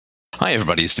Hi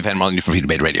everybody, it's Stefan Molyneux from Free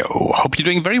Debate Radio. Hope you're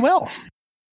doing very well.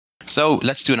 So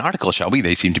let's do an article, shall we?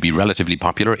 They seem to be relatively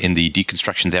popular in the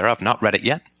deconstruction thereof. Not read it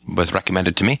yet, was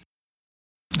recommended to me.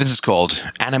 This is called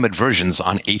Animadversions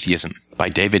on Atheism by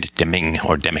David Deming.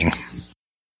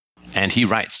 And he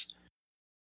writes,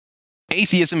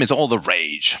 Atheism is all the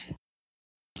rage.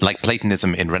 Like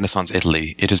Platonism in Renaissance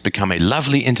Italy, it has become a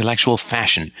lovely intellectual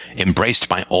fashion embraced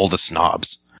by all the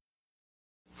snobs.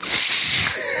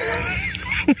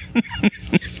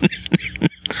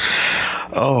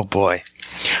 Oh boy.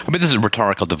 I mean, this is a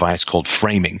rhetorical device called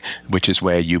framing, which is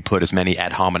where you put as many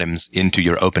ad hominems into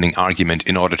your opening argument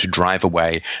in order to drive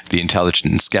away the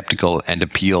intelligent and skeptical and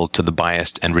appeal to the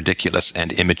biased and ridiculous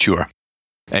and immature.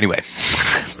 Anyway,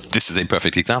 this is a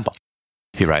perfect example.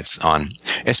 He writes on,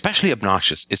 especially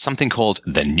obnoxious is something called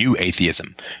the new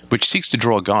atheism, which seeks to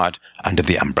draw God under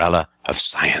the umbrella of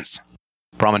science.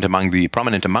 Prominent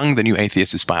among the new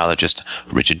atheists is biologist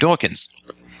Richard Dawkins.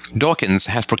 Dawkins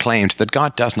has proclaimed that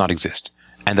God does not exist,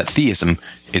 and that theism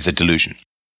is a delusion.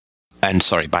 And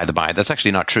sorry, by the by, that's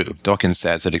actually not true. Dawkins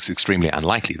says that it's extremely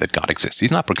unlikely that God exists.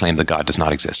 He's not proclaimed that God does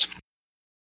not exist.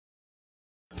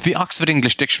 The Oxford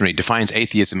English Dictionary defines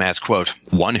atheism as, quote,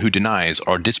 one who denies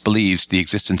or disbelieves the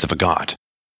existence of a God.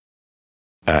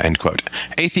 End quote.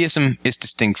 Atheism is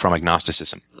distinct from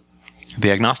agnosticism.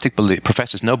 The agnostic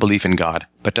professes no belief in God,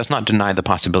 but does not deny the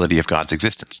possibility of God's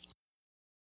existence.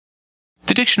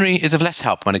 The dictionary is of less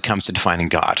help when it comes to defining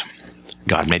God.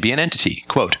 God may be an entity,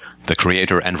 quote, the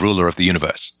creator and ruler of the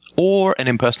universe, or an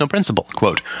impersonal principle,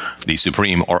 quote, the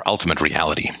supreme or ultimate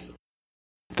reality.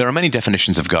 There are many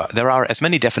definitions of God. There are as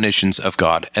many definitions of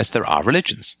God as there are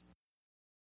religions.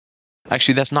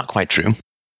 Actually, that's not quite true.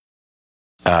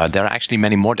 There are actually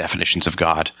many more definitions of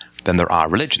God than there are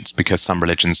religions, because some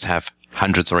religions have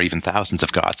hundreds or even thousands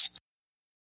of gods.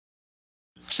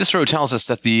 Cicero tells us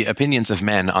that the opinions of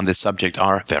men on this subject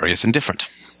are various and different.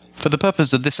 For the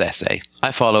purpose of this essay,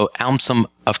 I follow Anselm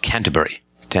of Canterbury,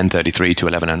 1033 to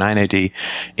 1109 AD,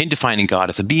 in defining God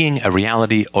as a being, a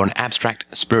reality, or an abstract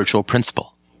spiritual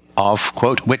principle, of,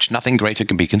 quote, which nothing greater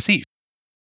can be conceived.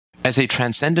 As a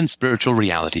transcendent spiritual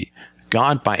reality,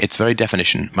 God, by its very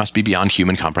definition, must be beyond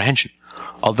human comprehension,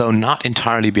 although not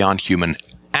entirely beyond human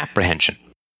apprehension.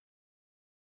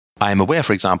 I am aware,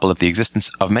 for example, of the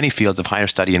existence of many fields of higher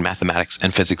study in mathematics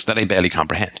and physics that I barely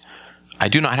comprehend. I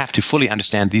do not have to fully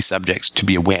understand these subjects to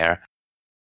be aware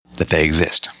that they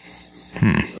exist.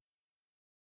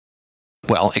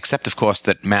 Well, except, of course,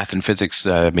 that math and physics,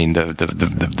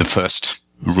 the first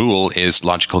rule is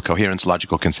logical coherence,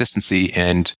 logical consistency,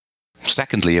 and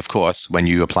secondly, of course, when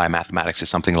you apply mathematics to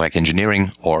something like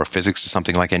engineering or physics to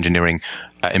something like engineering,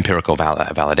 empirical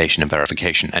validation and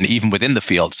verification. And even within the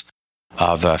fields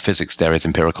of physics, there is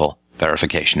empirical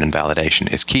verification and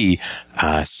validation is key.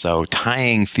 So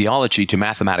tying theology to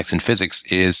mathematics and physics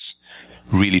is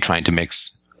really trying to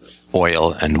mix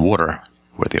oil and water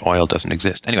where the oil doesn't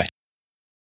exist. Anyway,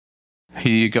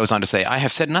 he goes on to say, I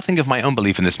have said nothing of my own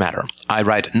belief in this matter. I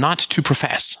write not to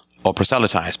profess or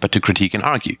proselytize, but to critique and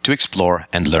argue, to explore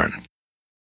and learn.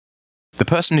 The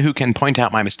person who can point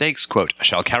out my mistakes, quote,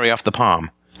 shall carry off the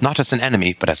palm, not as an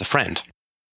enemy, but as a friend.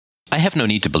 I have no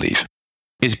need to believe.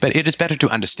 It is better to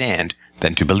understand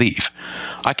than to believe.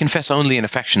 I confess only an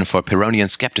affection for Pyrrhonian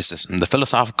skepticism, the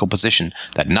philosophical position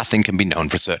that nothing can be known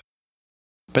for certain.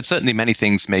 But certainly many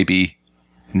things may be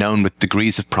known with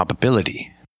degrees of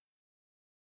probability.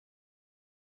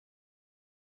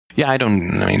 Yeah,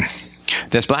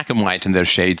 there's black and white and there's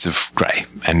shades of grey,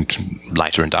 and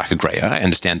lighter and darker grey. I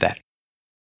understand that.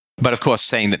 But of course,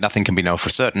 saying that nothing can be known for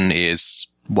certain is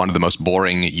one of the most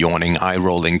boring, yawning,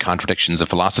 eye-rolling contradictions of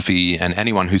philosophy, and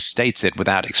anyone who states it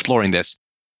without exploring this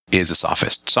is a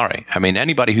sophist. Sorry.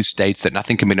 Anybody who states that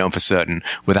nothing can be known for certain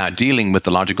without dealing with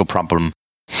the logical problem,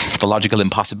 the logical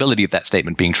impossibility of that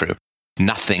statement being true.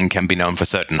 Nothing can be known for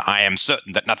certain. I am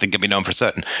certain that nothing can be known for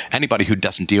certain. Anybody who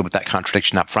doesn't deal with that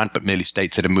contradiction up front but merely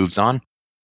states it and moves on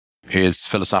is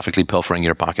philosophically pilfering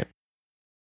your pocket.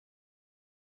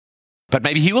 But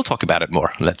maybe he will talk about it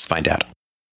more. Let's find out.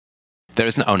 He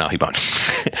won't.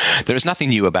 There is nothing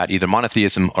new about either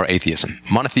monotheism or atheism.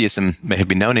 Monotheism may have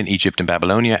been known in Egypt and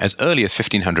Babylonia as early as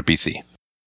 1500 BC.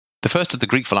 The first of the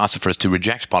Greek philosophers to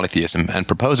reject polytheism and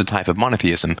propose a type of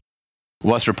monotheism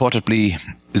was reportedly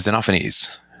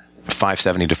Xenophanes,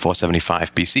 570 to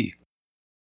 475 BC.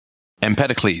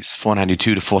 Empedocles,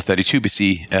 492 to 432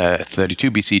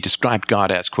 BC, described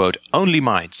God as, quote, only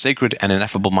mind, sacred and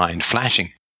ineffable mind,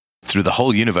 flashing through the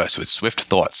whole universe with swift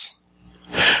thoughts.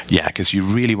 Yeah, because you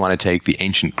really want to take the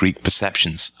ancient Greek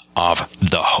perceptions of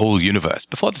the whole universe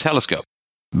before the telescope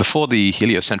before the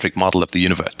heliocentric model of the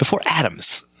universe, before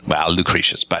atoms. Well,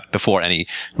 Lucretius, but before any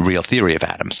real theory of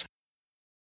atoms.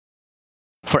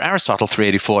 For Aristotle,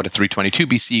 384 to 322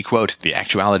 BC, quote, "The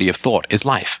actuality of thought is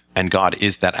life, and God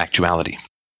is that actuality."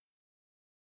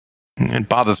 It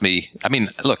bothers me. I mean,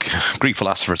 look, Greek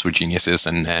philosophers were geniuses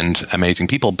and amazing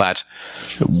people, but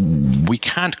we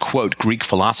can't quote Greek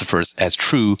philosophers as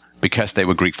true because they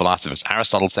were Greek philosophers.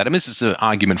 Aristotle said, and this is an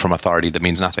argument from authority that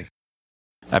means nothing.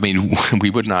 I mean,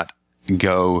 we would not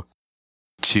go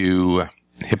to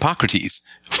Hippocrates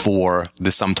for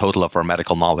the sum total of our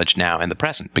medical knowledge now in the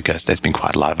present, because there's been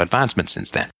quite a lot of advancement since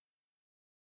then.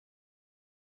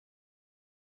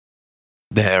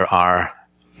 There are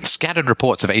scattered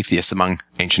reports of atheists among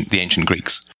the ancient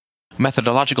Greeks.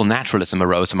 Methodological naturalism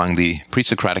arose among the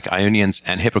pre-Socratic Ionians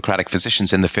and Hippocratic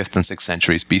physicians in the 5th and 6th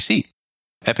centuries BC.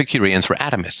 Epicureans were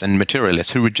atomists and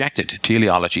materialists who rejected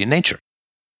teleology in nature.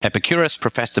 Epicurus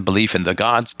professed a belief in the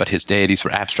gods, but his deities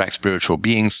were abstract spiritual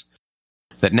beings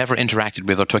that never interacted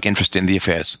with or took interest in the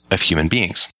affairs of human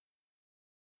beings.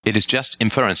 It is just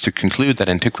inference to conclude that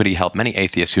antiquity helped many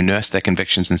atheists who nursed their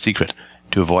convictions in secret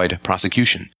to avoid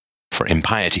prosecution for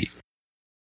impiety.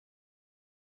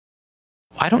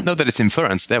 I don't know that it's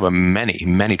inference. There were many,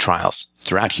 many trials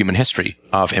throughout human history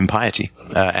of impiety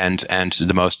and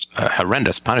the most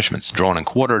horrendous punishments, drawn and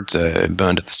quartered,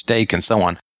 burned at the stake, and so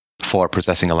on, for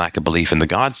possessing a lack of belief in the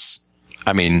gods.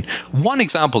 I mean, one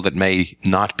example that may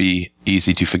not be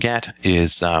easy to forget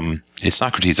is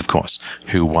Socrates, of course,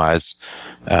 who was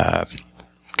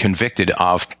convicted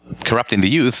of corrupting the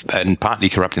youth, and partly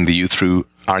corrupting the youth through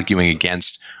arguing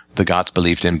against the gods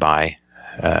believed in by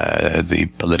the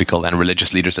political and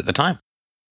religious leaders at the time.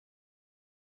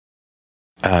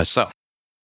 I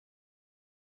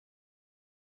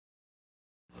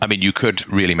mean, you could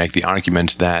really make the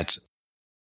argument that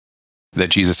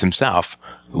Jesus himself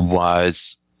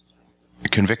was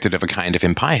convicted of a kind of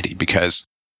impiety, because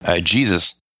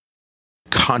Jesus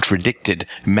contradicted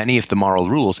many of the moral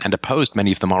rules and opposed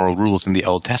many of the moral rules in the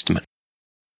Old Testament,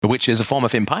 which is a form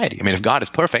of impiety. I mean, if God is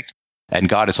perfect, and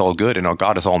God is all good, and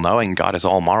God is all knowing, God is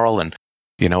all moral, and,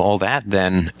 all that,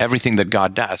 then everything that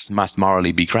God does must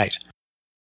morally be great.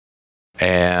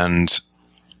 And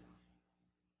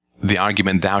the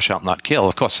argument, "thou shalt not kill,"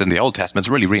 of course, in the Old Testament, is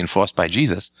really reinforced by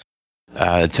Jesus.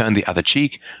 Turn the other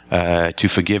cheek, to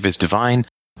forgive is divine.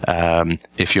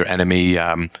 If your enemy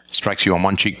strikes you on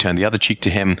one cheek, turn the other cheek to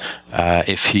him.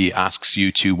 If he asks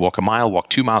you to walk a mile, walk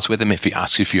 2 miles with him. If he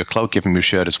asks you for your cloak, give him your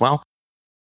shirt as well.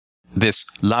 This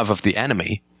love of the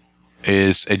enemy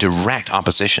is a direct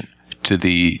opposition to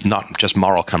the not just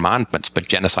moral commandments, but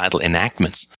genocidal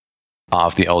enactments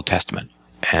of the Old Testament.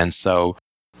 And so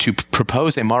to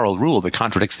propose a moral rule that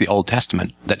contradicts the Old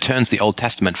Testament, that turns the Old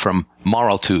Testament from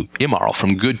moral to immoral,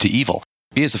 from good to evil,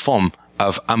 is a form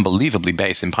of unbelievably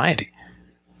base impiety,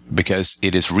 because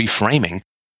it is reframing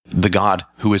the God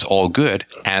who is all good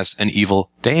as an evil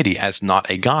deity, as not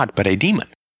a God, but a demon.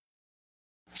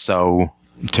 So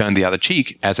turn the other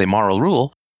cheek as a moral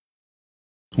rule,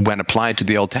 when applied to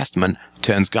the Old Testament,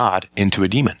 turns God into a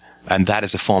demon. And that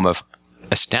is a form of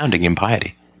astounding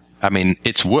impiety. I mean,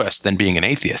 it's worse than being an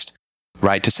atheist,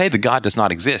 right? To say that God does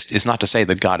not exist is not to say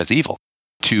that God is evil.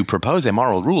 To propose a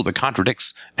moral rule that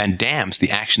contradicts and damns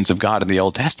the actions of God in the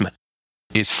Old Testament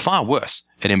is far worse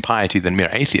an impiety than mere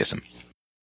atheism.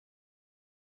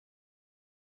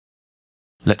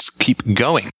 Let's keep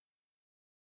going.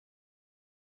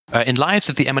 In Lives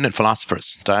of the Eminent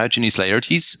Philosophers, Diogenes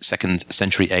Laertes, 2nd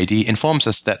century AD, informs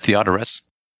us that Theodorus,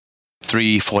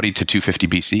 340 to 250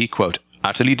 BC, quote,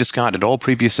 utterly discarded all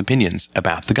previous opinions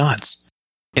about the gods.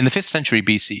 In the 5th century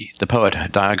BC, the poet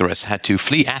Diagoras had to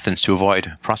flee Athens to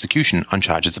avoid prosecution on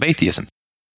charges of atheism.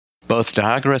 Both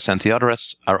Diagoras and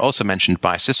Theodorus are also mentioned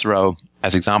by Cicero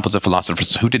as examples of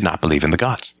philosophers who did not believe in the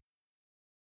gods.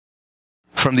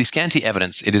 From the scanty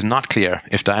evidence, it is not clear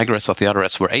if Diagoras or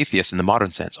Theodorus were atheists in the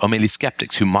modern sense, or merely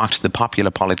skeptics who mocked the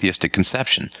popular polytheistic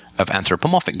conception of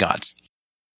anthropomorphic gods.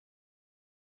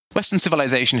 Western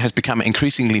civilization has become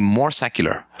increasingly more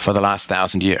secular for the last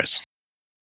 1,000 years.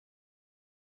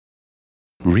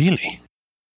 Really?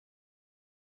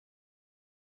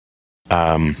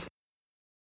 I'm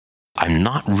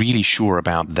not really sure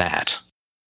about that.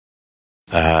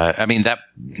 I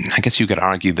guess you could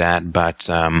argue that, but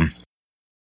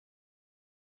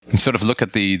sort of look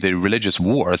at the religious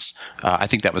wars. I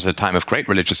think that was a time of great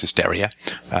religious hysteria.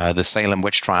 The Salem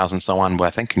witch trials and so on were,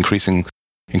 I think, increasingly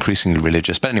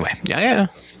religious. But anyway,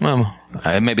 well,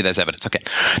 maybe there's evidence. Okay.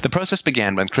 The process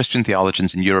began when Christian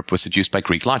theologians in Europe were seduced by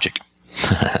Greek logic.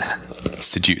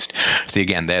 Seduced. See,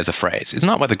 again, there's a phrase. It's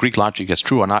not whether Greek logic is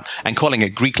true or not, and calling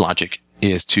it Greek logic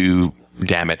is to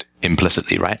damn it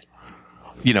implicitly, right?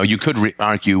 You know, you could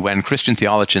argue when Christian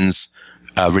theologians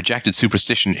rejected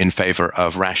superstition in favor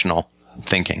of rational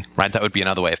thinking, right? That would be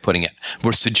another way of putting it.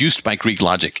 We're seduced by Greek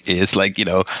logic is like, you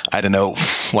know, I don't know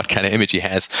what kind of image he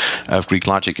has of Greek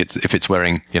logic. It's if it's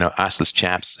wearing, you know, assless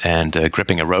chaps and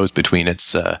gripping a rose between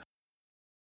its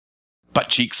butt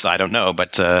cheeks, I don't know,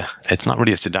 but it's not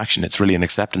really a seduction. It's really an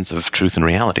acceptance of truth and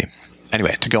reality.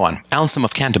 Anyway, to go on. Anselm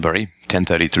of Canterbury,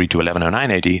 1033 to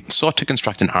 1109 AD, sought to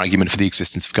construct an argument for the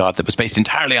existence of God that was based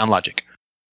entirely on logic.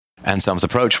 Anselm's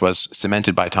approach was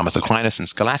cemented by Thomas Aquinas, and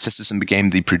scholasticism became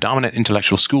the predominant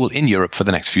intellectual school in Europe for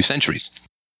the next few centuries.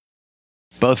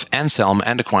 Both Anselm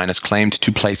and Aquinas claimed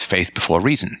to place faith before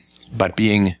reason, but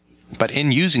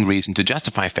in using reason to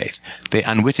justify faith, they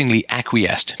unwittingly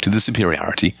acquiesced to the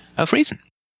superiority of reason.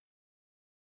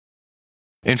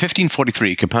 In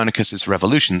 1543, Copernicus's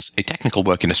Revolutions, a technical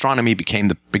work in astronomy, began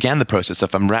the process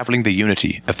of unraveling the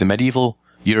unity of the medieval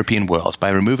European world by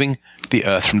removing the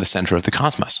Earth from the center of the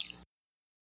cosmos.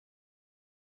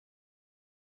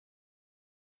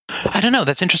 I don't know,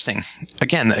 that's interesting.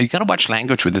 Again, you gotta watch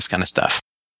language with this kind of stuff.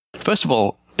 First of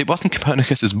all, it wasn't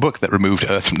Copernicus's book that removed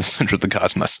Earth from the center of the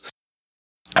cosmos.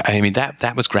 I mean,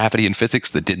 that was gravity and physics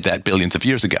that did that billions of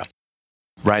years ago.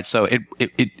 Right, so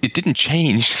it didn't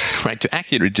change, right, to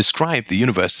accurately describe the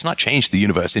universe. It's not changed the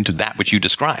universe into that which you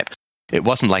describe. It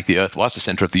wasn't like the Earth was the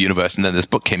center of the universe and then this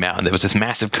book came out and there was this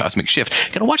massive cosmic shift.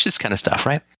 You gotta watch this kind of stuff,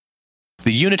 right?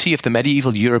 The unity of the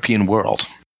medieval European world,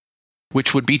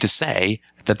 which would be to say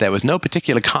that there was no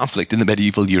particular conflict in the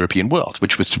medieval European world,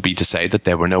 which was to be to say that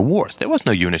there were no wars. There was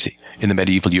no unity in the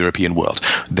medieval European world.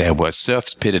 There were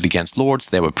serfs pitted against lords,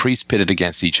 there were priests pitted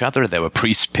against each other, there were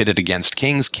priests pitted against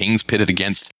kings, kings pitted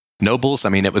against nobles. I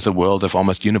mean, it was a world of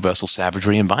almost universal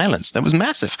savagery and violence. There was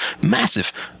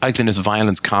massive ugliness,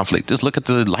 violence, conflict. Just look at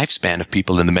the lifespan of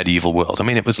people in the medieval world. I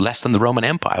mean, it was less than the Roman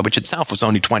Empire, which itself was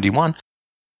only 21,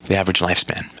 the average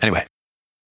lifespan. Anyway,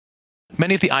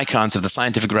 many of the icons of the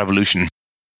scientific revolution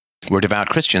were devout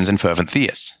Christians and fervent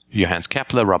theists. Johannes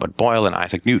Kepler, Robert Boyle, and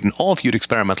Isaac Newton all viewed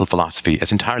experimental philosophy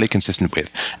as entirely consistent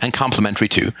with and complementary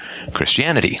to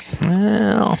Christianity.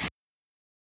 Well,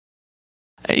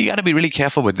 you got to be really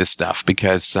careful with this stuff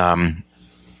because,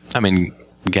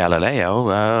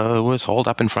 Galileo was hauled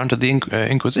up in front of the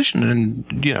Inquisition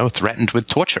and, you know, threatened with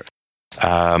torture,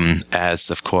 as,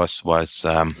 of course, was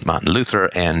Martin Luther,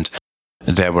 and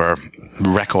there were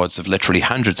records of literally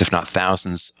hundreds, if not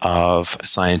thousands, of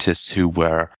scientists who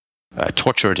were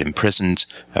tortured, imprisoned,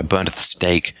 burned at the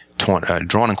stake, drawn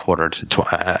and quartered,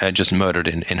 just murdered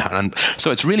in.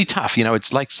 So it's really tough. You know,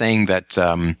 it's like saying that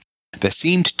there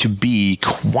seemed to be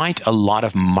quite a lot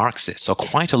of Marxists or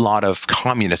quite a lot of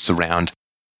communists around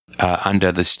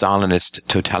under the Stalinist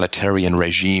totalitarian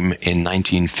regime in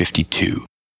 1952.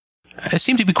 There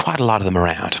seemed to be quite a lot of them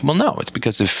around. Well, no, it's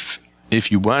because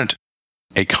if you weren't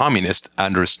a communist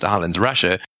under Stalin's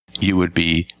Russia, you would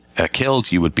be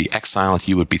killed, you would be exiled,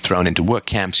 you would be thrown into work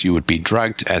camps, you would be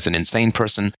drugged as an insane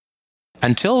person.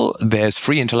 Until there's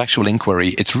free intellectual inquiry,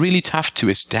 it's really tough to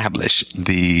establish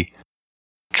the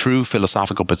true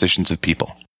philosophical positions of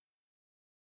people.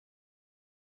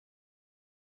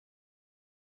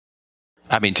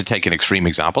 I mean, to take an extreme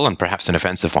example, and perhaps an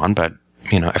offensive one, but,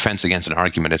 you know, offense against an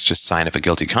argument is just a sign of a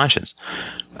guilty conscience.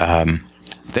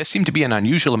 There seemed to be an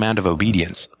unusual amount of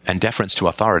obedience and deference to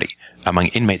authority among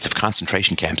inmates of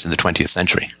concentration camps in the 20th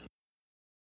century.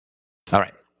 All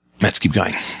right, let's keep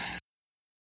going.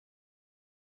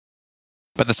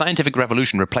 But the scientific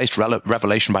revolution replaced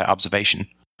revelation by observation.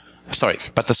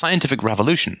 But the scientific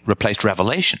revolution replaced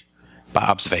revelation by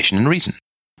observation and reason.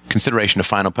 Consideration of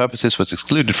final purposes was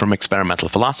excluded from experimental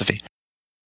philosophy.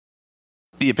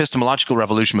 The epistemological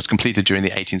revolution was completed during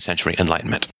the 18th century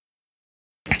Enlightenment.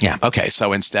 Yeah, okay,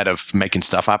 so instead of making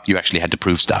stuff up, you actually had to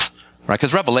prove stuff, right?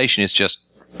 Because revelation is just,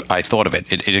 I thought of it,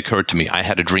 it occurred to me, I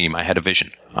had a dream, I had a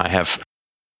vision, I have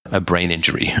a brain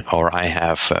injury, or I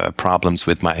have problems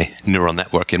with my neural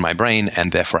network in my brain,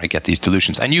 and therefore I get these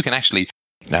delusions. And you can actually,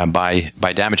 by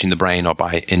damaging the brain, or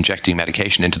by injecting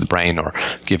medication into the brain, or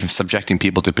subjecting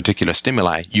people to particular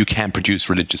stimuli, you can produce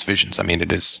religious visions. I mean,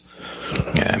 it is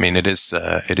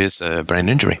a brain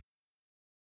injury.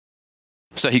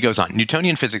 So he goes on.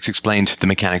 Newtonian physics explained the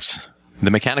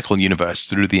mechanical universe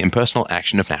through the impersonal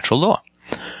action of natural law.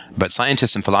 But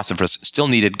scientists and philosophers still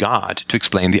needed God to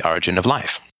explain the origin of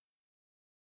life.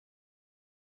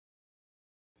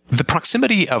 The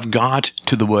proximity of God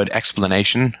to the word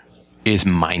explanation is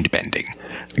mind-bending.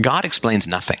 God explains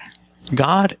nothing.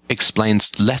 God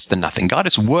explains less than nothing. God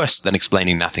is worse than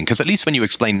explaining nothing, because at least when you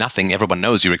explain nothing, everyone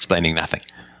knows you're explaining nothing.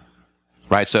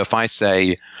 right? So if I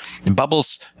say,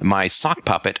 Bubbles, my sock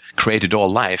puppet, created all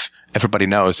life, everybody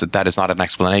knows that that is not an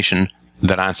explanation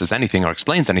that answers anything or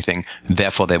explains anything.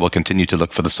 Therefore, they will continue to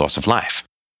look for the source of life.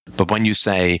 But when you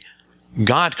say,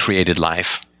 God created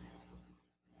life,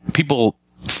 people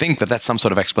think that that's some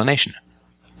sort of explanation,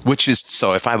 which is,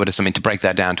 so if I were to break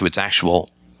that down to its actual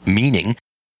meaning,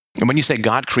 and when you say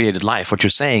God created life, what you're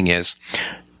saying is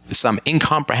some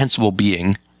incomprehensible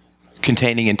being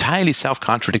containing entirely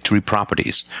self-contradictory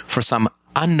properties for some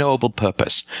unknowable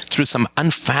purpose, through some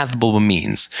unfathomable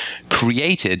means,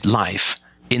 created life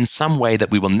in some way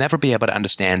that we will never be able to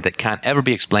understand, that can't ever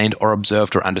be explained or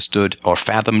observed or understood or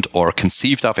fathomed or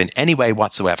conceived of in any way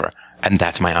whatsoever. And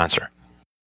that's my answer.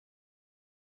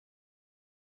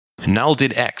 Null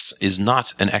did X is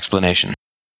not an explanation.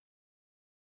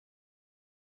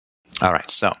 All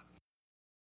right, so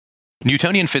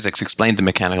Newtonian physics explained the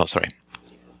mechanical...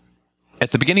 At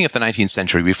the beginning of the 19th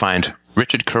century, we find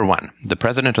Richard Kirwan, the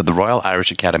president of the Royal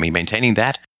Irish Academy, maintaining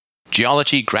that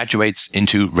geology graduates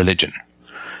into religion.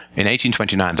 In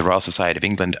 1829, the Royal Society of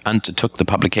England undertook the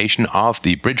publication of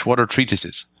the Bridgewater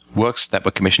Treatises, works that were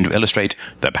commissioned to illustrate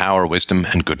the power, wisdom,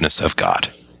 and goodness of God.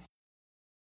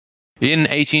 In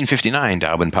 1859,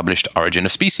 Darwin published Origin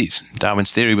of Species.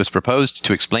 Darwin's theory was proposed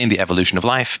to explain the evolution of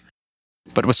life,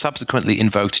 but was subsequently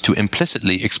invoked to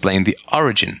implicitly explain the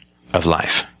origin of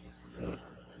life.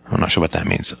 I'm not sure what that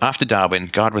means. After Darwin,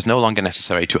 God was no longer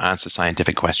necessary to answer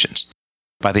scientific questions.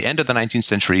 By the end of the 19th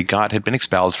century, God had been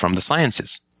expelled from the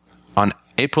sciences. On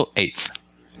April 8th,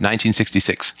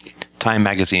 1966, Time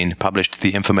magazine published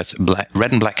the infamous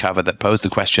red and black cover that posed the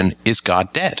question, is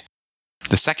God dead?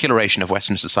 The secularization of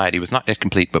Western society was not yet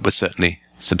complete, but was certainly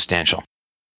substantial.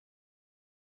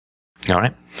 All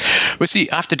right. We see,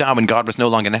 after Darwin, God was no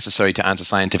longer necessary to answer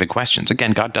scientific questions.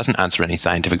 Again, God doesn't answer any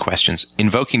scientific questions.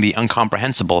 Invoking the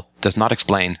incomprehensible does not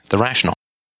explain the rational.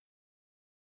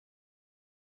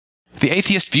 The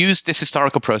atheist views this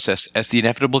historical process as the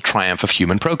inevitable triumph of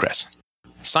human progress.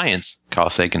 Science, Carl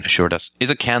Sagan assured us,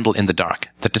 is a candle in the dark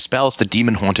that dispels the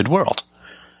demon-haunted world.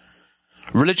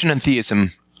 Religion and theism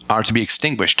are to be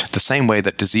extinguished the same way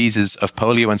that diseases of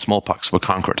polio and smallpox were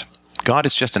conquered. God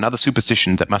is just another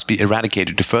superstition that must be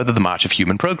eradicated to further the march of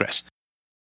human progress.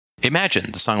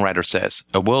 Imagine, the songwriter says,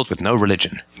 a world with no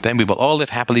religion. Then we will all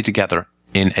live happily together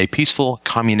in a peaceful,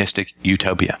 communistic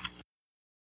utopia.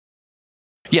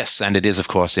 Yes, and it is, of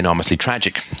course, enormously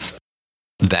tragic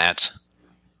that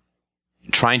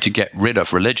trying to get rid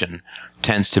of religion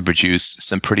tends to produce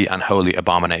some pretty unholy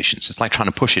abominations. It's like trying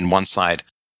to push in one side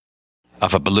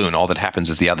of a balloon. All that happens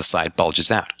is the other side bulges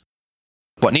out.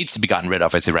 What needs to be gotten rid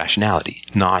of is irrationality,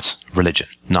 not religion,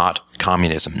 not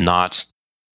communism, not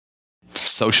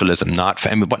socialism,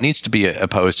 what needs to be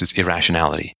opposed is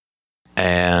irrationality.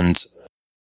 And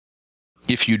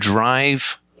if you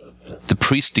drive the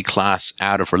priestly class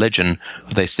out of religion,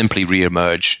 they simply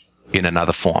reemerge in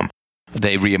another form.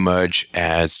 They reemerge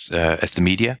as the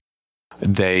media.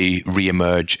 They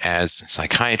reemerge as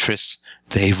psychiatrists.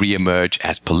 They reemerge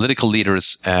as political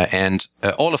leaders. And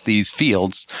all of these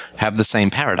fields have the same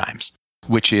paradigms,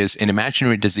 which is an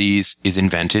imaginary disease is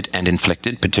invented and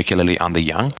inflicted, particularly on the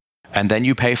young, and then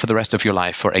you pay for the rest of your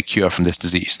life for a cure from this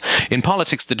disease. In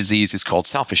politics, the disease is called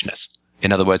selfishness.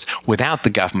 In other words, without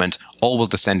the government, all will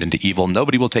descend into evil.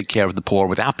 Nobody will take care of the poor.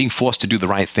 Without being forced to do the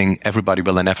right thing, everybody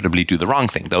will inevitably do the wrong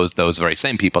thing. Those very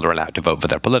same people are allowed to vote for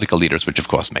their political leaders, which of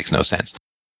course makes no sense.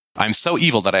 I'm so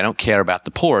evil that I don't care about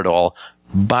the poor at all,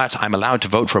 but I'm allowed to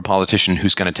vote for a politician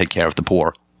who's going to take care of the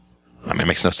poor. I mean, it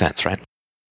makes no sense, right?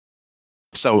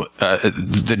 So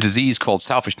the disease called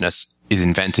selfishness is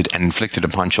invented and inflicted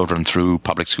upon children through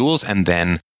public schools, and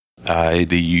then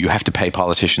you have to pay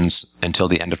politicians until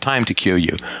the end of time to cure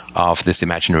you of this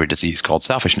imaginary disease called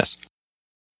selfishness.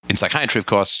 In psychiatry, of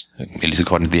course, at least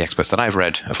according to the experts that I've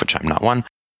read, of which I'm not one,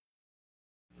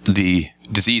 the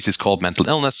disease is called mental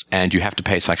illness, and you have to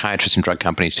pay psychiatrists and drug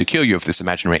companies to cure you of this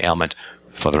imaginary ailment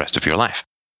for the rest of your life.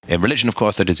 In religion, of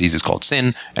course, the disease is called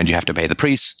sin, and you have to pay the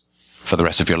priests for the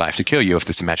rest of your life to cure you of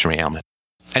this imaginary ailment.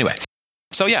 Anyway,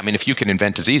 so yeah, I mean, if you can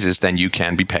invent diseases, then you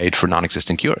can be paid for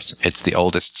non-existent cures. It's the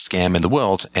oldest scam in the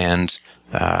world. And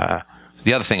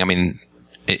the other thing, I mean,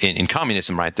 in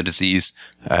communism, right, the disease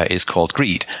is called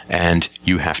greed, and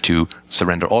you have to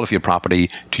surrender all of your property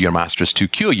to your masters to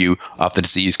cure you of the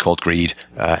disease called greed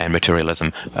and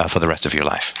materialism for the rest of your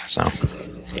life. So,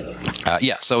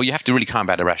 so you have to really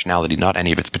combat irrationality, not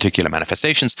any of its particular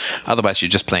manifestations. Otherwise, you're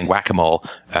just playing whack-a-mole,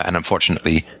 and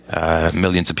unfortunately,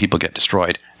 millions of people get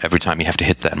destroyed every time you have to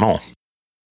hit that mole.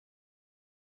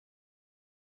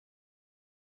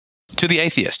 To the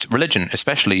atheist, religion,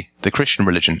 especially the Christian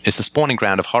religion, is the spawning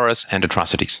ground of horrors and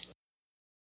atrocities.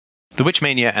 The witch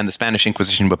mania and the Spanish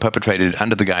Inquisition were perpetrated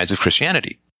under the guise of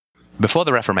Christianity. Before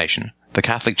the Reformation, the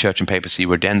Catholic Church and papacy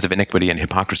were dens of iniquity and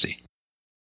hypocrisy.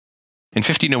 In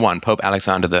 1501, Pope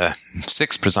Alexander VI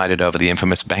presided over the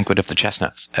infamous Banquet of the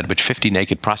Chestnuts, at which 50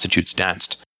 naked prostitutes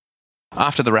danced.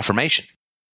 After the Reformation,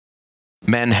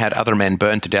 men had other men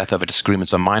burned to death over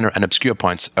disagreements on minor and obscure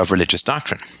points of religious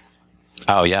doctrine.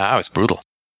 Oh yeah, it was brutal.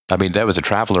 I mean, there was a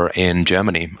traveler in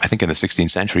Germany, I think in the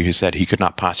 16th century, who said he could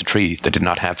not pass a tree that did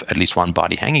not have at least one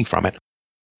body hanging from it.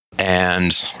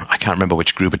 And I can't remember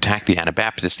which group attacked the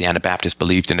Anabaptists. The Anabaptists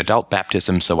believed in adult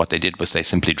baptism, so what they did was they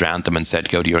simply drowned them and said,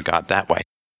 go to your God that way.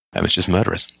 It was just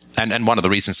murderous. And one of the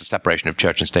reasons the separation of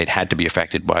church and state had to be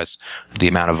effected was the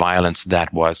amount of violence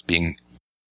that was being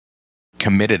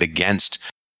committed against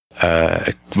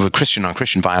Christian on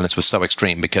Christian violence was so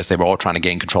extreme because they were all trying to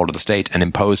gain control of the state and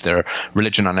impose their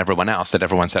religion on everyone else that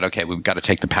everyone said, okay, we've got to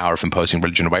take the power of imposing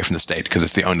religion away from the state because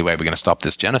it's the only way we're going to stop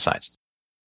this genocides.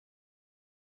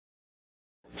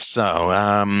 So,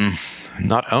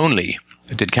 not only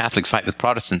did Catholics fight with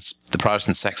Protestants, the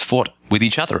Protestant sects fought with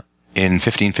each other. In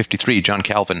 1553, John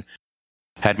Calvin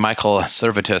had Michael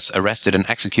Servetus arrested and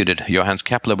executed. Johannes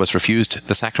Kepler was refused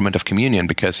the sacrament of communion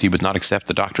because he would not accept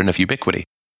the doctrine of ubiquity.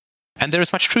 And there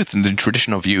is much truth in the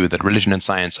traditional view that religion and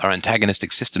science are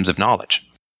antagonistic systems of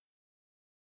knowledge.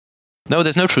 No,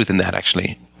 there's no truth in that,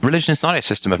 actually. Religion is not a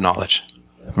system of knowledge.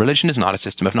 Religion is not a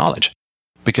system of knowledge,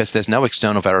 because there's no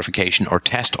external verification or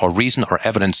test or reason or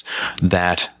evidence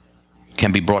that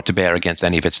can be brought to bear against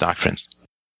any of its doctrines.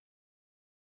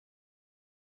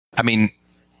 I mean,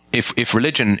 if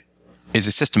religion is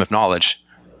a system of knowledge,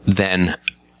 then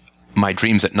my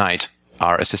dreams at night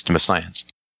are a system of science.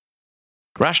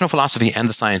 Rational philosophy and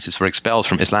the sciences were expelled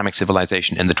from Islamic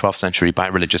civilization in the 12th century by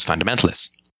religious fundamentalists.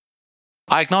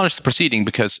 I acknowledge the proceeding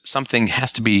because something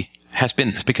has been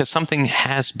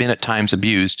at times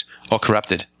abused or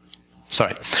corrupted.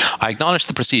 I acknowledge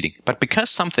the proceeding, but because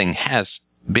something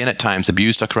has been at times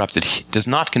abused or corrupted does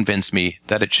not convince me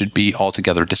that it should be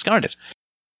altogether discarded.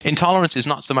 Intolerance is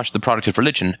not so much the product of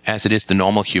religion as it is the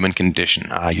normal human condition.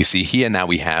 You see, here now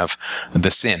we have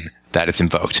the sin that is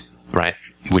invoked, right?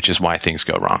 Which is why things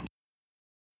go wrong.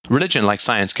 Religion, like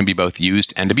science, can be both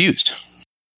used and abused.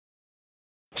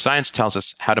 Science tells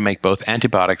us how to make both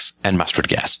antibiotics and mustard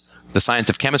gas. The science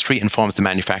of chemistry informs the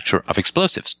manufacture of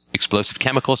explosives. Explosive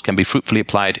chemicals can be fruitfully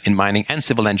applied in mining and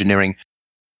civil engineering,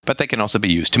 but they can also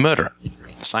be used to murder.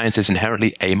 Science is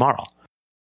inherently amoral.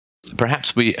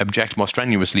 Perhaps we object more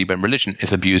strenuously when religion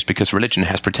is abused because religion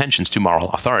has pretensions to moral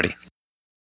authority.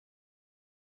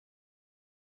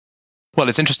 Well,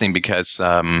 it's interesting because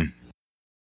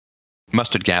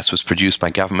mustard gas was produced by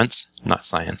governments, not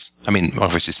science. I mean,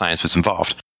 obviously science was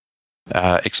involved.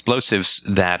 Explosives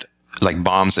that, like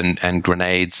bombs and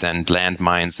grenades and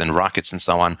landmines and rockets and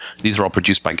so on, these are all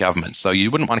produced by governments. So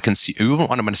you wouldn't want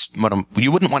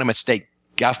to mistake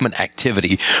government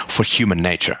activity for human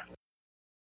nature.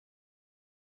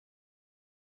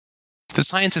 The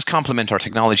sciences complement our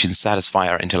technologies and satisfy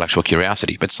our intellectual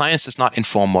curiosity, but science does not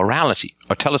inform morality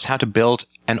or tell us how to build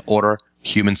and order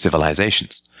human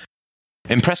civilizations.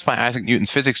 Impressed by Isaac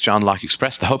Newton's physics, John Locke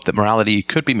expressed the hope that morality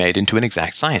could be made into an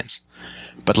exact science.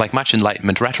 But like much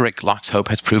Enlightenment rhetoric, Locke's hope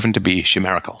has proven to be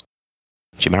chimerical.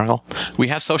 Chimerical? We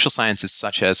have social sciences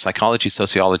such as psychology,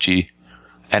 sociology,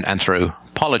 and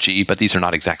anthropology, but these are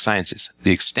not exact sciences.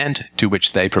 The extent to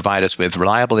which they provide us with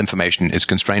reliable information is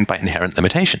constrained by inherent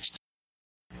limitations.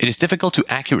 It is difficult to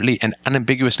accurately and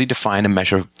unambiguously define and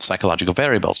measure psychological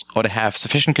variables, or to have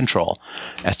sufficient control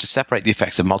as to separate the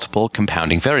effects of multiple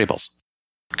compounding variables.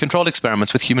 Controlled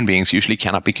experiments with human beings usually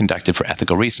cannot be conducted for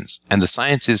ethical reasons, and the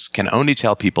sciences can only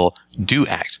tell people do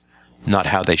act, not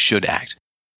how they should act.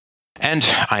 And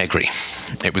I agree.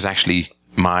 It was actually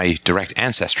my direct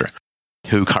ancestor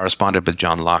who corresponded with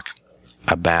John Locke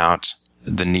about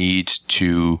the need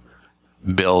to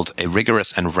build a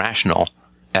rigorous and rational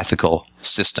ethical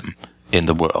system in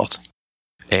the world.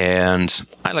 And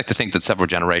I like to think that several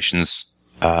generations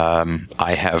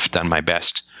I have done my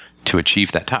best to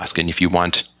achieve that task. And if you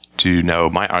want to know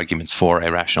my arguments for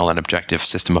a rational and objective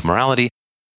system of morality,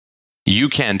 you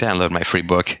can download my free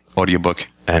book, audiobook,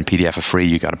 and PDF for free.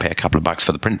 You got to pay a couple of bucks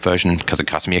for the print version because it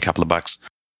cost me a couple of bucks.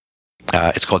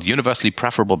 It's called Universally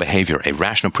Preferable Behavior, a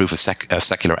Rational Proof of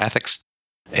Secular Ethics.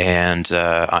 And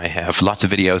I have lots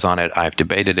of videos on it. I've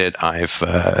debated it. I've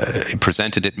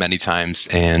presented it many times.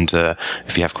 And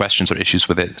if you have questions or issues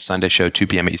with it, Sunday show, 2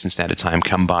 p.m. Eastern Standard Time,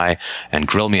 come by and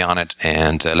grill me on it.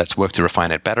 And let's work to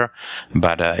refine it better.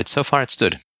 But so far it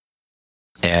stood.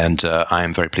 And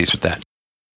I'm very pleased with that.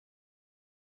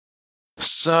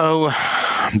 So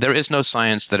there is no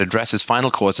science that addresses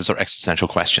final causes or existential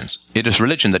questions. It is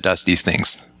religion that does these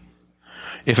things.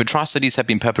 If atrocities have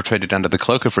been perpetrated under the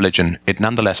cloak of religion, it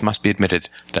nonetheless must be admitted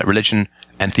that religion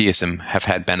and theism have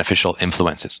had beneficial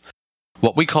influences.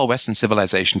 What we call Western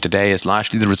civilization today is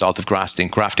largely the result of grafting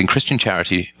Christian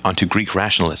charity onto Greek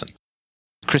rationalism.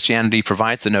 Christianity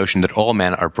provides the notion that all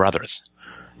men are brothers.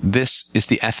 This is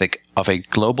the ethic of a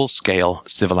global-scale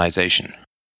civilization.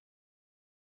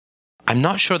 I'm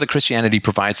not sure that Christianity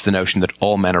provides the notion that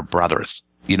all men are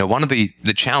brothers. You know, one of the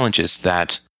challenges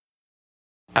that,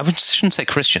 I shouldn't say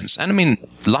Christians, and I mean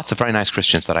lots of very nice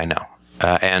Christians that I know,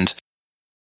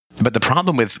 but the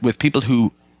problem with people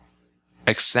who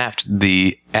accept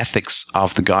the ethics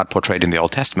of the God portrayed in the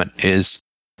Old Testament is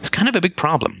kind of a big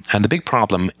problem. And the big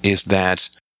problem is that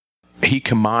he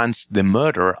commands the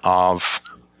murder of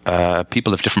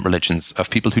people of different religions, of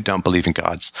people who don't believe in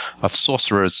gods, of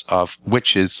sorcerers, of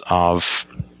witches, of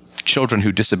children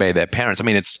who disobey their parents. I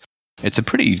mean, it's a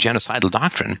pretty genocidal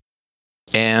doctrine.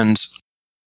 And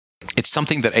it's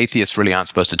something that atheists really aren't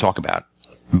supposed to talk about.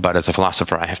 But as a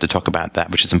philosopher, I have to talk about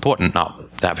that which is important,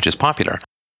 not that which is popular.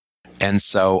 And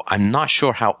so I'm not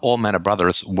sure how all men are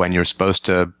brothers when you're supposed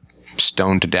to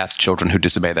stone to death children who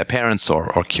disobey their parents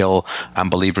or kill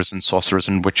unbelievers and sorcerers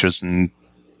and witches and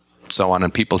so on,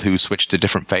 and people who switch to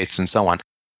different faiths and so on.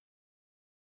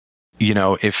 You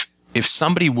know, if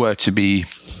somebody were to be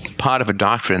part of a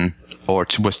doctrine or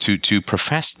was to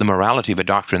profess the morality of a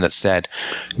doctrine that said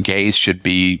gays should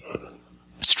be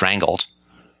strangled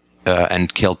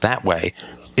and killed that way,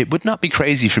 it would not be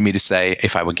crazy for me to say,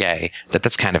 if I were gay, that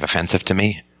that's kind of offensive to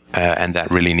me, and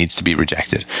that really needs to be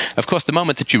rejected. Of course, the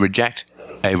moment that you reject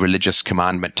a religious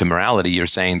commandment to morality, you're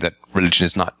saying that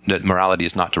that morality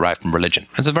is not derived from religion.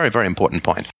 That's a very, very important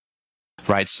point,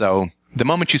 right? So the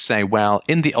moment you say, well,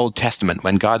 in the Old Testament,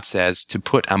 when God says to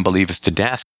put unbelievers to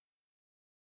death,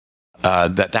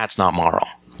 that's not moral.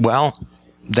 Well,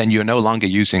 then you're no longer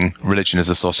using religion as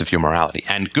a source of your morality.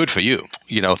 And good for you.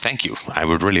 You know, thank you. I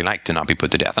would really like to not be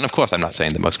put to death. And of course, I'm not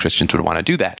saying that most Christians would want to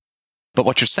do that. But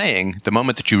what you're saying, the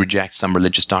moment that you reject some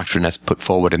religious doctrine as put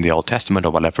forward in the Old Testament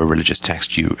or whatever religious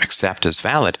text you accept as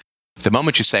valid, the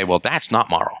moment you say, well, that's not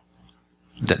moral.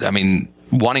 I mean,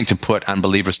 wanting to put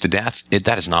unbelievers to death,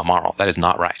 that is not moral. That is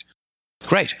not right.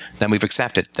 Great. Then we've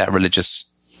accepted that religious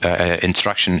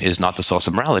instruction is not the source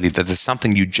of morality, that there's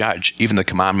something you judge even the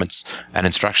commandments and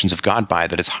instructions of God by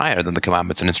that is higher than the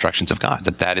commandments and instructions of God,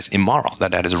 that is immoral,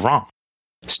 that is wrong.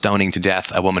 Stoning to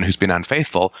death a woman who's been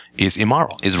unfaithful is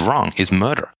immoral, is wrong, is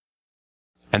murder.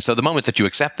 And so the moment that you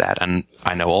accept that, and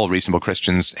I know all reasonable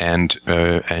Christians and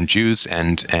Jews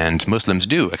and Muslims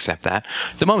do accept that,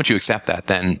 the moment you accept that,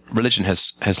 then religion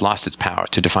has lost its power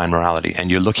to define morality, and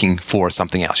you're looking for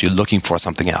something else. You're looking for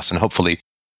something else, and hopefully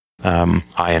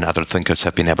I and other thinkers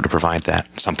have been able to provide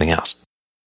that something else.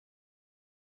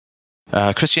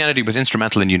 Christianity was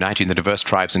instrumental in uniting the diverse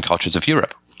tribes and cultures of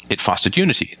Europe. It fostered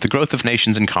unity, the growth of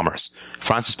nations and commerce.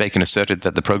 Francis Bacon asserted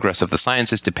that the progress of the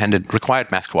sciences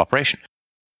required mass cooperation.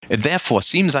 It therefore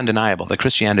seems undeniable that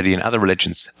Christianity and other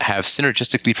religions have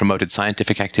synergistically promoted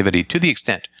scientific activity to the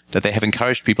extent that they have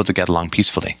encouraged people to get along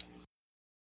peacefully.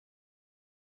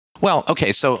 Well,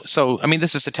 okay, so I mean,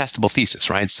 this is a testable thesis,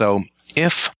 right? So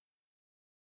if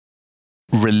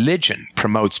religion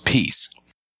promotes peace,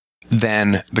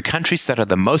 then the countries that are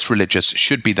the most religious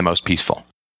should be the most peaceful.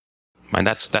 And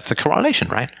that's a correlation,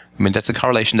 right? I mean, that's a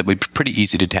correlation that would be pretty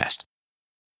easy to test.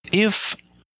 If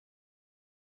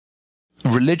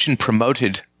religion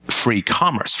promoted free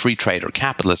commerce, free trade, or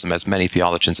capitalism, as many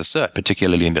theologians assert,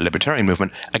 particularly in the libertarian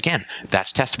movement, again,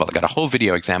 that's testable. I got a whole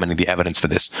video examining the evidence for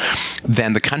this.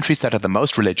 Then the countries that are the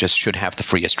most religious should have the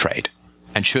freest trade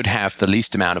and should have the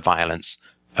least amount of violence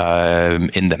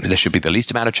in them. There should be the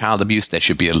least amount of child abuse. There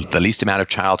should be the least amount of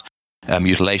child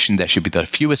mutilation. There should be the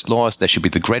fewest laws. There should be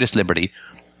the greatest liberty.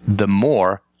 The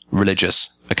more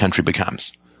religious a country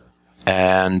becomes.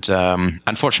 And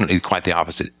unfortunately, quite the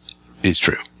opposite is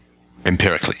true,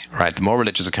 empirically, right? The more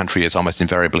religious a country is, almost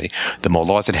invariably, the more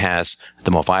laws it has,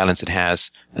 the more violence it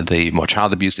has, the more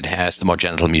child abuse it has, the more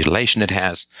genital mutilation it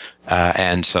has.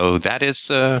 And so that is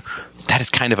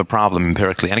kind of a problem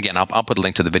empirically. And again, I'll put a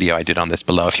link to the video I did on this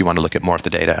below if you want to look at more of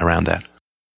the data around that.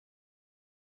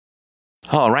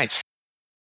 All right.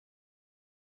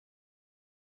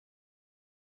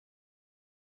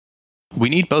 We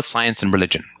need both science and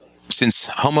religion. Since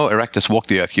Homo erectus walked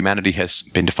the earth, humanity has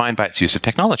been defined by its use of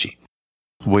technology.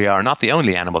 We are not the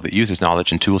only animal that uses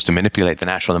knowledge and tools to manipulate the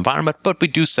natural environment, but we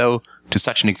do so to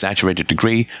such an exaggerated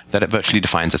degree that it virtually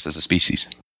defines us as a species.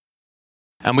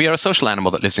 And we are a social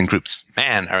animal that lives in groups.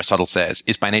 Man, Aristotle says,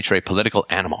 is by nature a political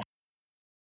animal.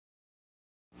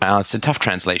 It's a tough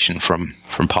translation from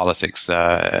politics.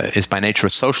 Is by nature a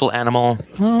social animal?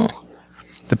 Well,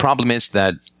 the problem is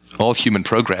that all human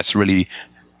progress really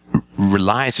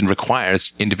relies and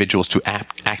requires individuals to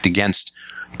act against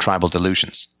tribal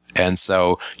delusions. And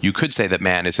so you could say that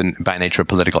man is by nature a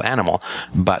political animal,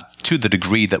 but to the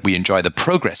degree that we enjoy the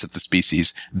progress of the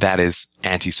species, that is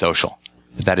antisocial.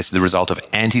 That is the result of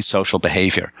antisocial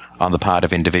behavior on the part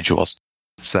of individuals.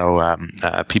 So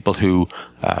people who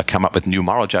come up with new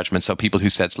moral judgments, so people who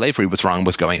said slavery was wrong,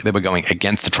 they were going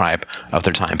against the tribe of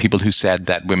their time. People who said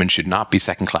that women should not be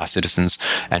second-class citizens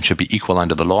and should be equal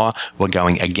under the law were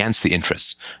going against the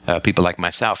interests. People like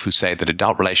myself who say that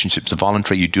adult relationships are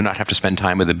voluntary, you do not have to spend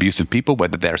time with abusive people,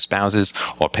 whether they're spouses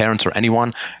or parents or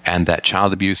anyone, and that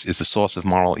child abuse is the source of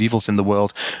moral evils in the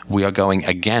world. We are going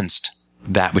against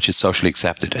that which is socially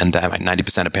accepted, and that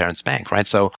 90% of parents spank, right?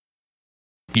 So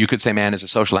you could say man is a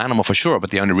social animal for sure, but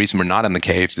the only reason we're not in the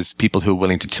caves is people who are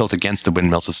willing to tilt against the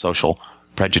windmills of social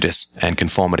prejudice and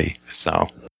conformity. So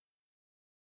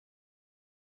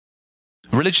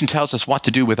religion tells us what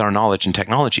to do with our knowledge and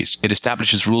technologies. It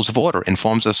establishes rules of order,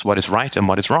 informs us what is right and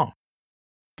what is wrong.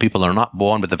 People are not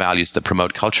born with the values that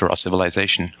promote culture or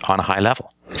civilization on a high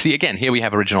level. See, again, here we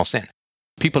have original sin.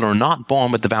 People are not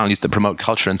born with the values that promote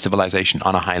culture and civilization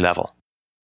on a high level.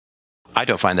 I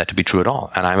don't find that to be true at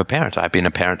all. And I'm a parent. I've been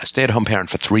a stay-at-home parent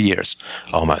for 3 years,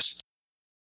 almost.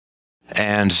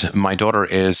 And my daughter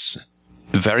is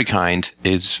very kind,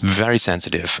 is very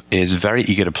sensitive, is very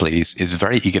eager to please, is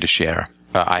very eager to share.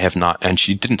 And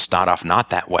she didn't start off not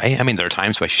that way. I mean, there are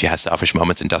times where she has selfish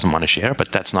moments and doesn't want to share,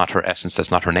 but that's not her essence,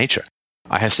 that's not her nature.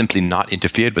 I have simply not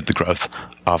interfered with the growth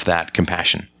of that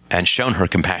compassion and shown her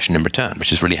compassion in return,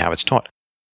 which is really how it's taught.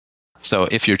 So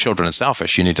if your children are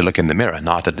selfish, you need to look in the mirror,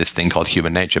 not at this thing called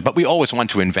human nature. But we always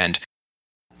want to invent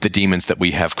the demons that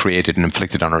we have created and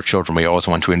inflicted on our children. We always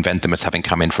want to invent them as having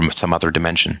come in from some other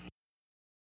dimension.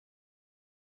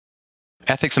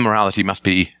 Ethics and morality must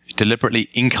be deliberately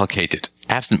inculcated.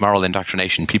 Absent moral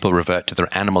indoctrination, people revert to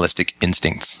their animalistic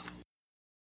instincts.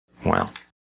 Well,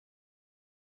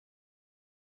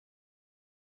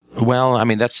 I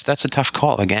mean, that's a tough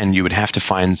call. Again, you would have to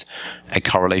find a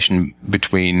correlation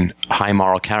between high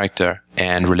moral character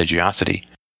and religiosity,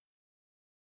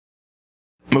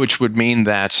 which would mean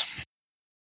that,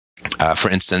 for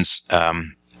instance,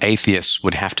 atheists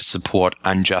would have to support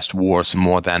unjust wars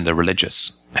more than the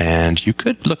religious. And you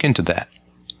could look into that.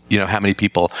 You know, how many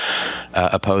people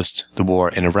opposed the war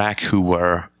in Iraq who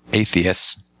were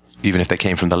atheists, even if they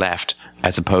came from the left,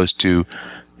 as opposed to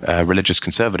religious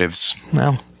conservatives?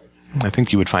 Well, I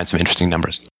think you would find some interesting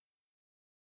numbers.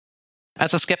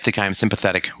 As a skeptic, I am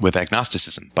sympathetic with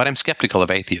agnosticism, but I'm skeptical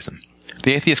of atheism.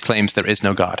 The atheist claims there is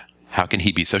no God. How can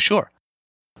he be so sure?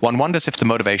 One wonders if the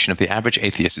motivation of the average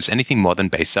atheist is anything more than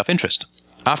base self-interest.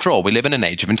 After all, we live in an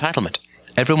age of entitlement.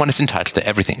 Everyone is entitled to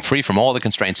everything, free from all the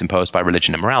constraints imposed by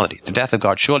religion and morality. The death of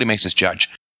God surely makes us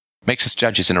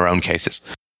judges in our own cases.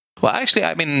 Well, actually,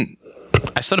 I mean,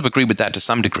 I sort of agree with that to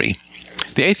some degree.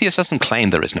 The atheist doesn't claim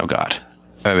there is no God.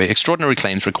 Extraordinary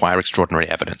claims require extraordinary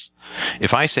evidence.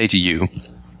 If I say to you,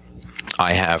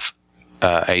 I have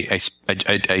a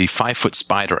 5-foot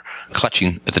spider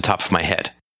clutching at the top of my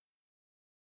head,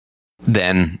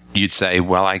 then you'd say,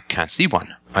 well, I can't see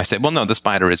one. I say, well, no, the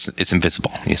spider is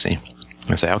invisible, you see.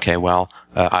 I say, okay, well,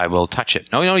 I will touch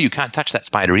it. No, you can't touch that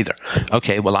spider either.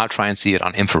 Okay, well, I'll try and see it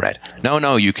on infrared.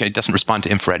 No, it doesn't respond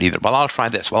to infrared either. Well, I'll try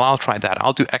this. Well, I'll try that.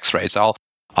 I'll do x-rays.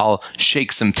 I'll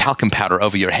shake some talcum powder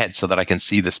over your head so that I can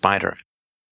see the spider.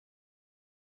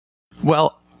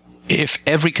 Well, if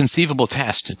every conceivable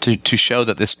test to show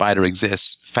that this spider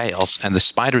exists fails, and the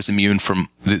spider is immune from,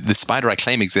 the spider I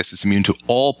claim exists is immune to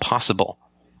all possible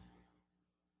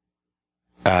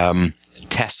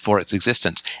tests for its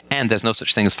existence, and there's no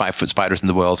such thing as 5-foot spiders in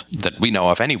the world that we know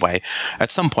of anyway,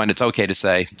 at some point it's okay to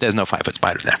say, there's no 5-foot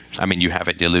spider there. I mean, you have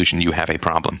a delusion, you have a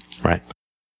problem, right?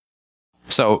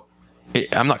 So,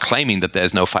 I'm not claiming that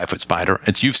there's no 5-foot spider.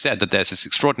 You've said that there's this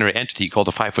extraordinary entity called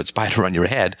a 5-foot spider on your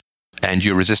head, and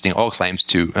you're resisting all claims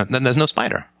to, then there's no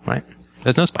spider, right?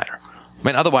 There's no spider. I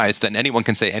mean, otherwise, then anyone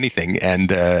can say anything,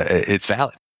 and it's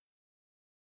valid.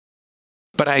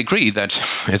 But I agree that,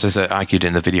 as I argued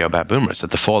in the video about boomers,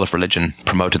 that the fall of religion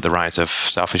promoted the rise of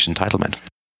selfish entitlement.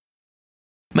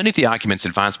 Many of the arguments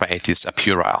advanced by atheists are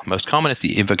puerile. Most common is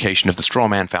the invocation of the straw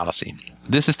man fallacy.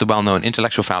 This is the well-known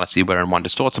intellectual fallacy wherein one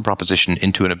distorts a proposition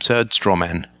into an absurd straw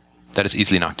man that is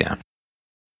easily knocked down.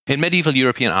 In medieval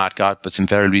European art, God was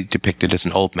invariably depicted as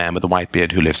an old man with a white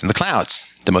beard who lives in the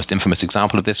clouds. The most infamous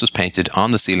example of this was painted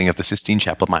on the ceiling of the Sistine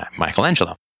Chapel by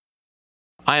Michelangelo.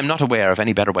 I am not aware of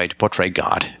any better way to portray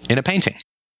God in a painting.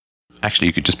 Actually,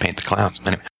 you could just paint the clouds.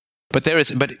 Anyway. But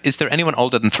is there anyone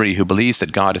older than 3 who believes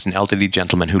that God is an elderly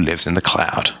gentleman who lives in the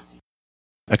cloud?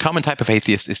 A common type of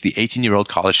atheist is the 18-year-old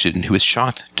college student who is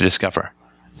shocked to discover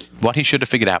what he should have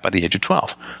figured out by the age of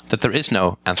 12, that there is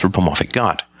no anthropomorphic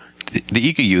God. The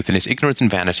eager youth, in his ignorance and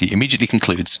vanity, immediately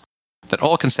concludes that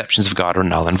all conceptions of God are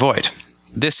null and void.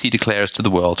 This he declares to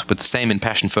the world with the same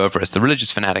impassioned fervor as the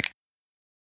religious fanatic.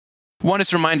 One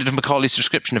is reminded of Macaulay's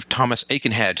description of Thomas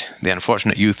Aikenhead, the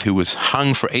unfortunate youth who was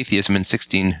hung for atheism in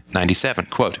 1697.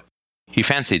 Quote, he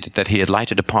fancied that he had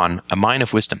lighted upon a mine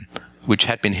of wisdom which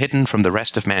had been hidden from the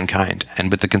rest of mankind,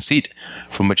 and with the conceit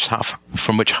from which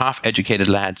half-educated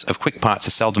lads of quick parts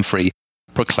are seldom free,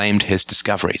 proclaimed his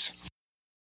discoveries.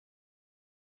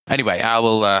 Anyway, I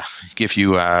will give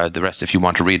you the rest if you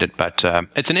want to read it, but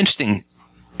it's an interesting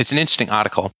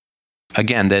article.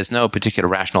 Again, there's no particular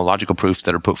rational, logical proofs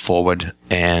that are put forward,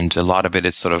 and a lot of it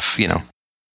is sort of,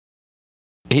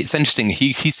 it's interesting.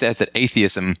 He says that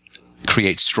atheism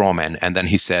creates straw men, and then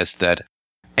he says that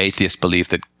atheists believe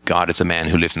that God is a man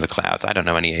who lives in the clouds. I don't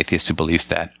know any atheists who believes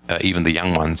that, even the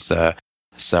young ones.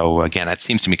 So again, it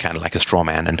seems to me kind of like a straw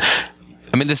man. And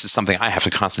I mean, this is something I have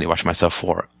to constantly watch myself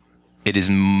for. It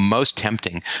is most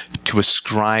tempting to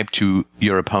ascribe to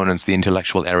your opponents the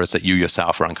intellectual errors that you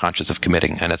yourself are unconscious of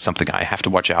committing. And it's something I have to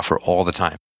watch out for all the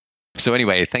time. So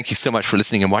anyway, thank you so much for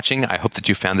listening and watching. I hope that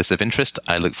you found this of interest.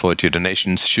 I look forward to your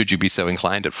donations, should you be so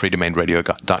inclined, at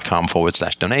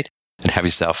freedomainradio.com/donate. And have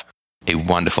yourself a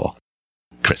wonderful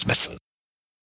Christmas.